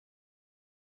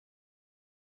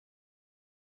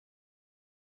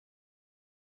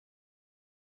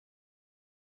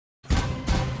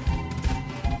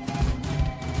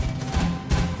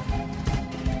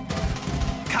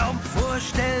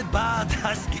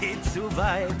das geht zu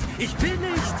weit. Ich bin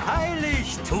nicht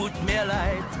heilig, tut mir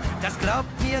leid. Das glaubt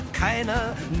mir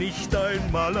keiner, nicht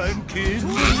einmal ein Kind.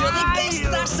 Tulio, ¿de qué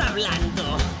estás hablando?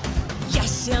 Ya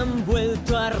se han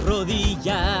vuelto a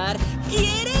arrodillar.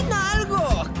 ¿Quieren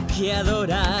algo que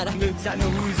adorar? Ça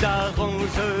nous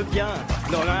arrange bien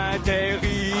dans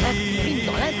l'intérim.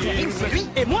 Dans l'intérim, c'est lui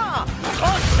Et moi,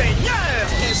 oh Seigneur!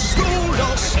 Es duro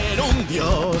ser un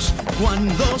dios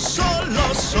cuando solo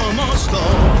somos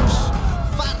dos.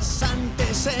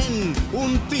 Farsantes en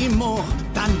un timo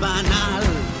tan banal.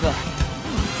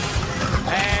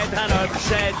 Être un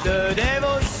objet de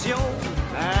dévotion,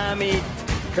 un mythe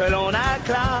que l'on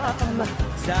acclame.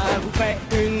 Ça vous fait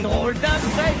une drôle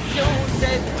d'impression,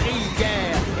 cette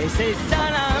prière et ces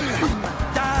salames.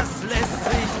 Das lässt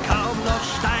sich kaum noch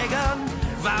steigern.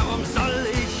 Warum soll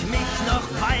ich mich noch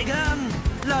weigern?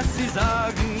 Lass sie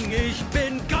sagen, ich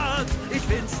bin Gott, ich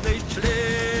find's nicht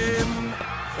schlimm.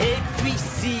 Et puis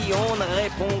si on ne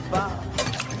répond pas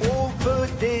aux vœux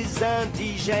des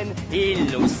indigènes, ils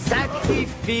nous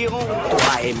sacrifieront.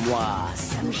 Toi et moi,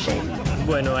 ça me gêne.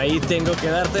 Bueno, ahí tengo que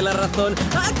darte la razón.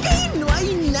 Aquí no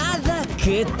hay nada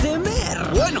que temer.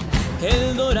 Bueno,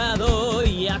 El Dorado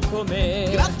y a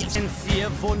comer. gracias. Wenn's ihr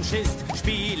Wunsch ist,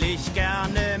 spiel ich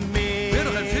gerne mit. Wäre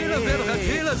doch ein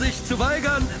Fehler, sich zu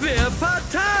weigern, wäre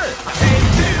fatal. C'est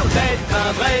dur d'être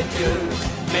un vrai Dieu,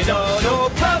 mais donne au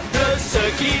peuple ce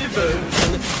qu'il veut.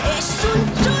 ¡Es un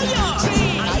chollo!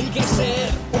 ¡Sí! Hay que ser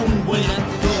un buen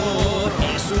actor.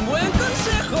 Es un buen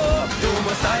consejo. Du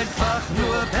musst einfach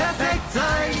nur perfekt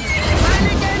sein. Sei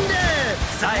Legende,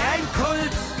 sei ein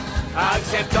Kult.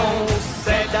 Acceptons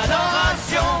cette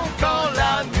adoration quand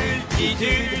la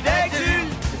multitude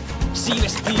exulte. Si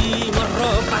vestimos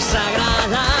ropa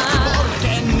sagrada, ¿Por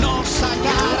qué no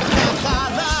sacar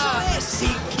tajada? eso es,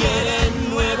 si quieren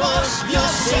nuevos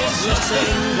dioses, los